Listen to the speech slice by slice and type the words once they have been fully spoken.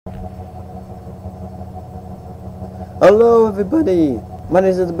Hello everybody, my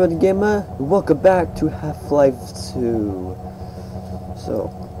name is The Gamer, welcome back to Half-Life 2. So,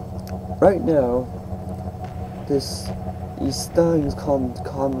 right now, these things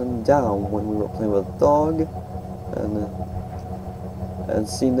calming down when we were playing with Dog, and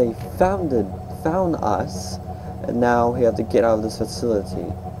seemed they found us, and now we have to get out of this facility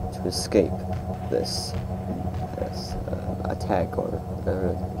to escape this attack or whatever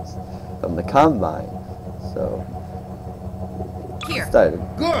it is from the Combine. So. Here. Started.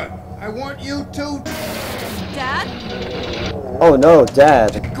 Good. I want you to... Dad? Oh no,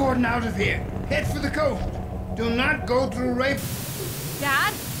 Dad. Get Gordon out of here. Head for the coast. Do not go through Rape.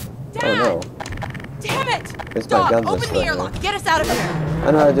 Dad? Dad! Oh no. Damn it! Here's my Dog, guns open are the airlock. Get us out of here.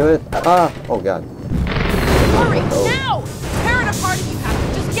 I know how to do it. Ah! Oh god. Hurry, Oh. now! Tear it apart if you have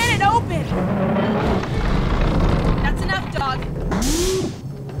to. Just get it open. That's enough, Dog.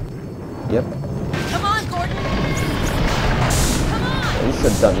 Yep. Come on, Gordon. You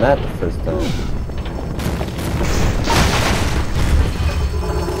should have done that the first time.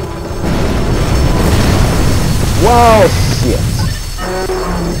 Whoa, shit!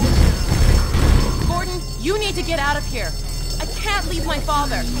 Gordon, you need to get out of here. I can't leave my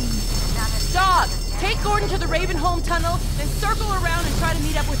father. Dog, take Gordon to the Ravenholm tunnel, then circle around and try to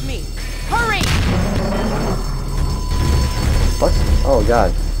meet up with me. Hurry! What? Oh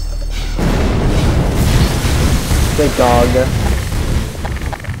god. Big dog.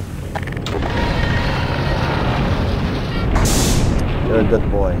 You're a good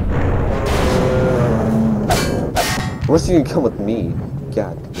boy. Unless you can come with me.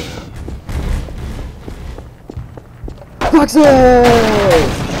 God damn. Boxes!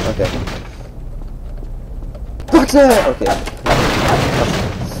 Okay. Boxes! Okay.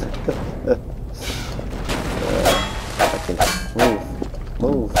 Okay.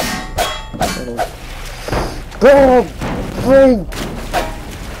 Move. Go! Bring!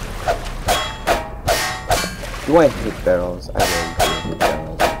 Do I hate barrels? I really do hate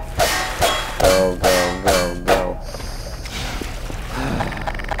barrels. Go.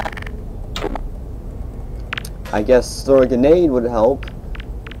 I guess throw a grenade would help.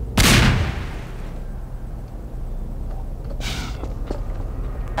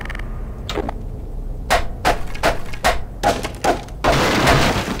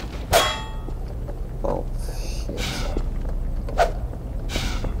 Oh, shit.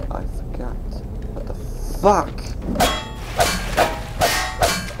 I forgot. What the fuck?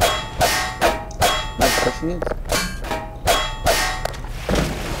 Am I pushing it?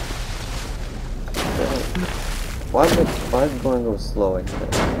 Why is it going to go slow like that?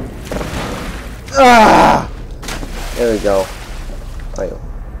 Ah! There we go. Oh, yeah.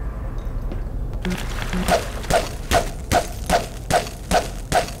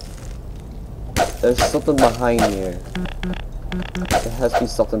 There's something behind here. There has to be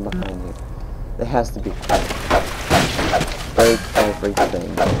something behind here. There has to be. Break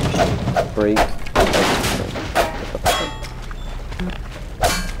everything. Break everything.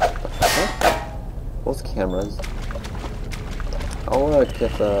 Those cameras. I want to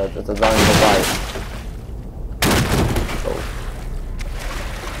get the design device.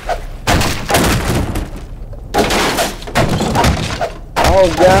 Oh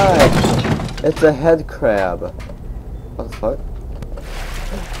god! It's a head crab. What the fuck?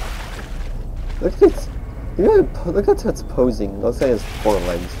 Look at it. Look at how it's posing. Let's say it's 4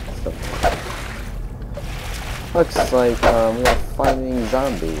 legs and stuff. Looks like we are fighting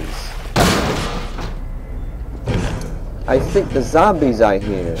zombies. I think the zombies are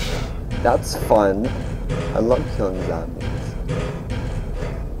here. That's fun. I love killing zombies.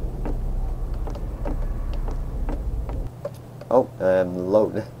 Oh,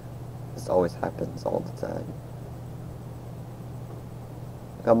 load. This always happens all the time.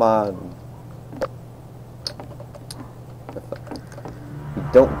 Come on. We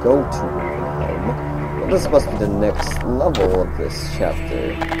don't go to Ravenholm. Well, this must be the next level of this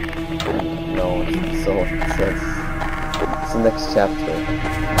chapter. No, it's the next chapter.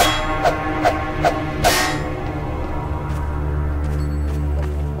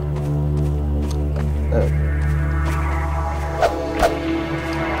 Oh.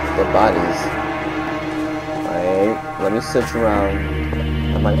 The bodies. Alright, let me search around.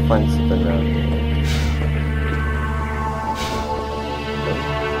 I might find something around here.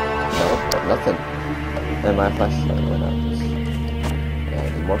 No, nothing. And my flashlight went out. Yeah, I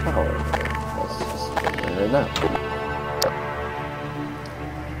need more power. Let's just turn it out.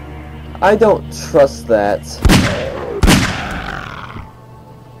 I don't trust that.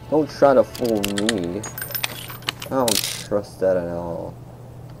 Don't try to fool me. I don't trust that at all.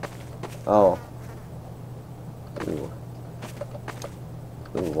 Oh. Ooh.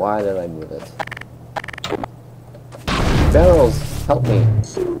 Ooh, why did I move it? Barrels! Help me!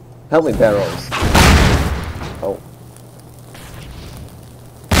 Help me, barrels! Oh.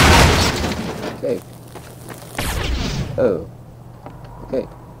 Okay. Oh. Okay.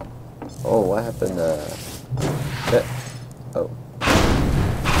 Oh, what happened? Oh.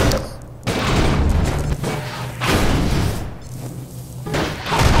 Yes.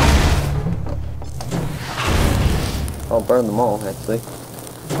 I'll burn them all, actually.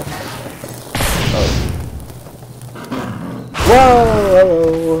 Oh.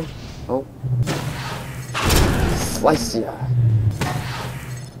 Whoa! Oh. Slice ya!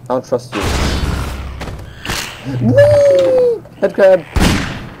 I don't trust you. Whee! Head crab!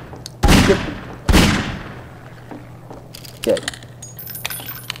 Okay.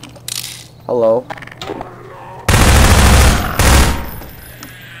 Hello.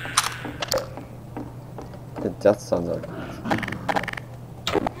 The death suns are.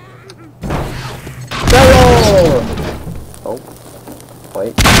 Barrel! Oh.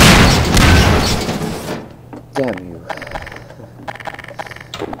 Wait. Damn you.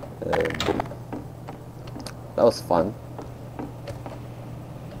 That was fun.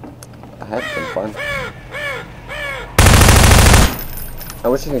 I had some fun. I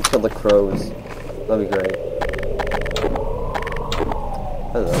wish I could kill the crows. That'd be great.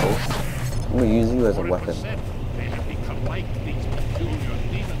 Hello. I'm gonna use you as a weapon.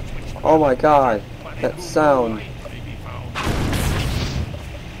 Oh my god! That sound!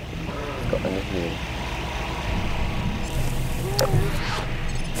 Go under here.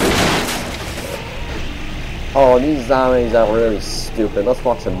 Oh, these zombies are really stupid. Let's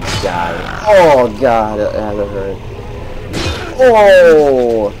watch them die. Oh god, that hurt.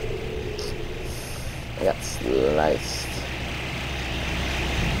 Oh! I got sliced.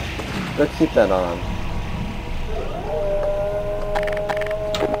 Go keep that on.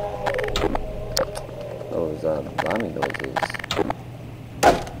 Those zombie noises.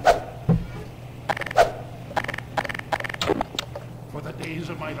 For the days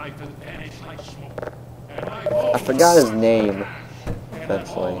of my life have vanished like smoke. I forgot his name.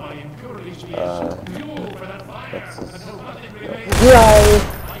 Eventually. What's his... Yay!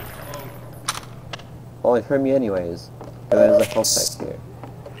 Oh, he heard me anyways. And there's a health pack here.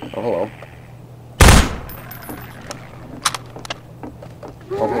 Oh, hello.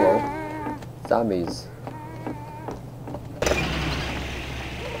 Oh, hello. Zombies.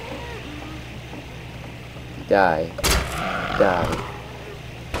 Die. Die.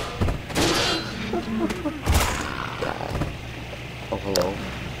 Die. Oh, hello.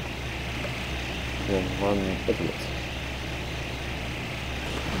 You're one idiot.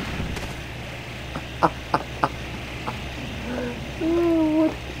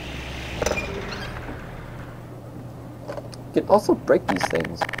 You can also break these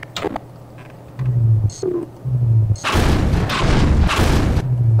things.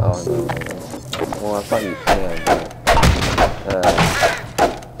 Oh no. Well, I thought you can, but...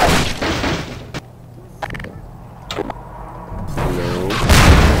 Hello?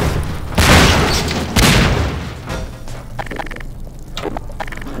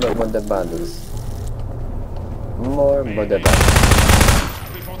 No more dead bodies. More dead bodies.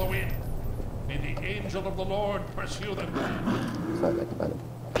 Before the wind. May the angel of the Lord pursue them. Sorry about it.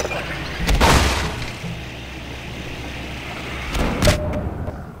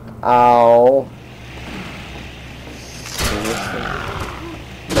 Ow.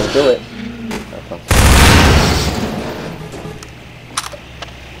 Don't do it.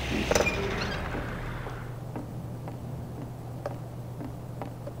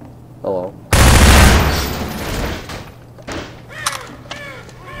 Hello.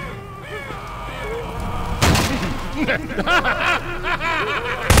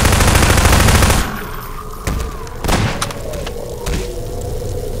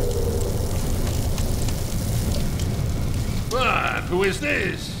 But who is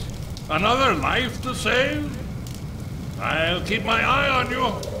this? Another life to save? I'll keep my eye on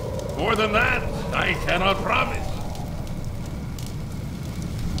you. More than that, I cannot promise.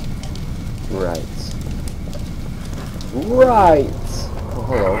 Right. Right. Oh,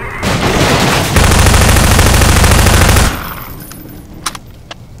 hello.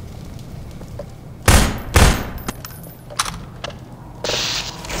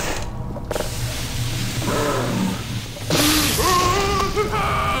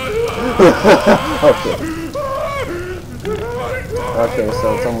 Okay. Okay,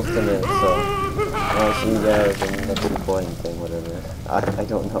 so it's almost a minute, so I'll see you guys in the next recording thing, whatever. I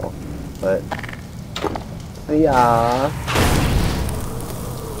don't know. But see ya.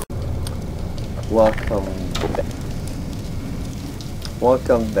 Welcome back.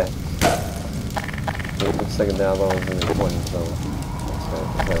 Welcome back. It looks like now I was in the corner, so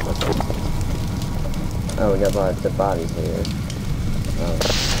sorry about that. Oh, we got a lot of dead bodies here.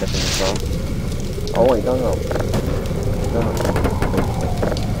 Checking this off. Oh wait, no.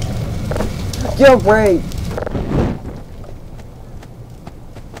 Get away!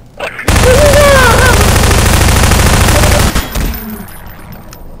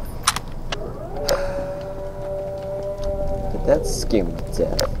 That scared me to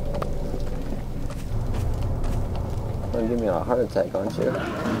death. You're gonna give me a heart attack, aren't you?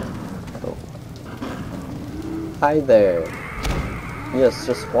 Oh. Hi there. Yes,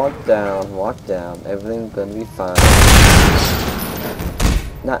 just walk down, everything's gonna be fine.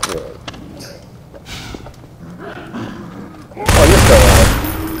 Not really. Oh, you're still alive.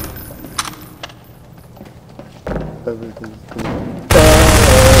 Everything's cool.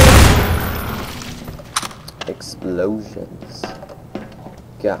 Explosions.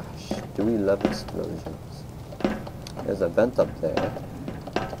 Gosh, do we love explosions? There's a vent up there.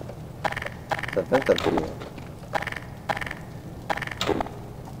 There's a vent up here.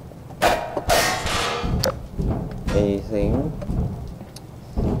 Anything?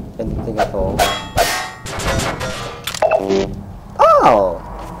 Anything at all? Oh!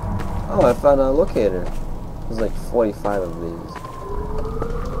 Oh, I found a locator. There's like 45 of these.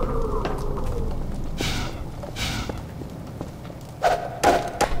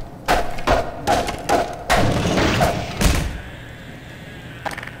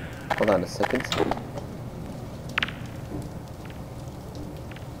 Hold on a second.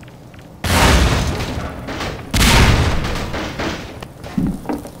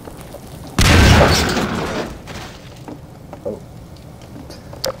 Oh.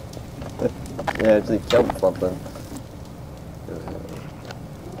 Yeah, actually killed something.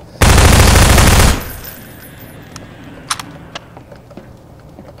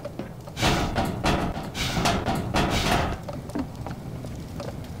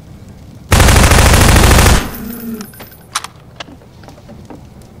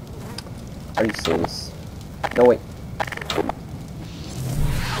 Are you serious? No, wait.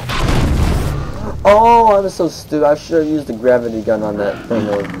 Oh, I was so stupid. I should have used the gravity gun on that thing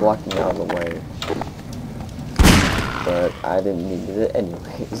that was blocking out of the way. But I didn't need it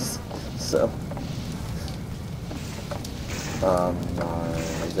anyways. So.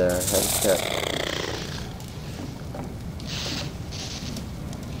 Is there a headset?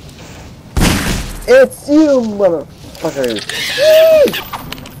 It's you, motherfuckers!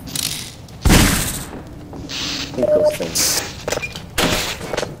 I hate those things.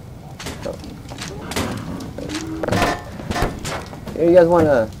 Oh. Hey, you guys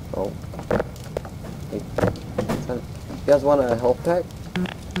wanna... Oh. Hey. You guys want a health pack? I'm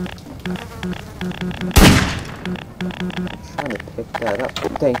trying to pick that up.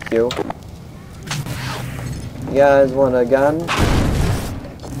 Thank you. You guys want a gun? You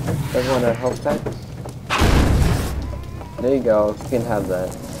guys want a health pack? There you go. You can have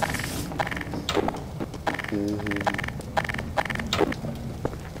that.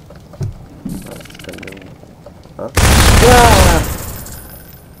 Huh? Yeah!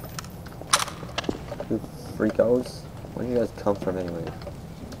 You freakos. Where do you guys come from anyway?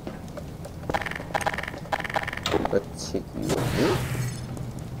 Let's take you over here.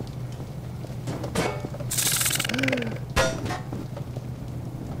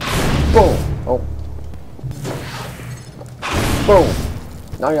 Boom! Oh. Boom!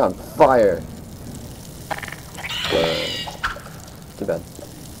 Now you're on fire. Too bad.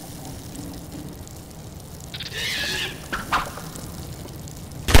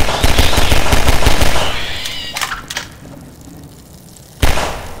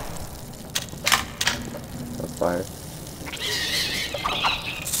 That's fire.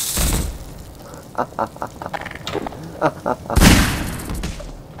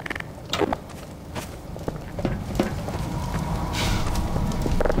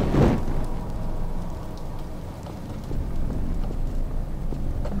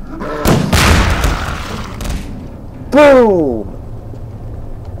 Boom!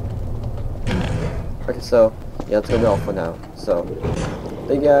 Okay, so, yeah, that's gonna be all for now. So,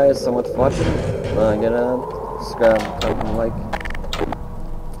 thank you guys so much for watching. Get on, subscribe, comment, and like.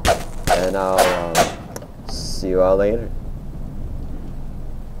 And I'll see you all later.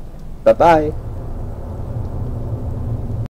 Bye-bye!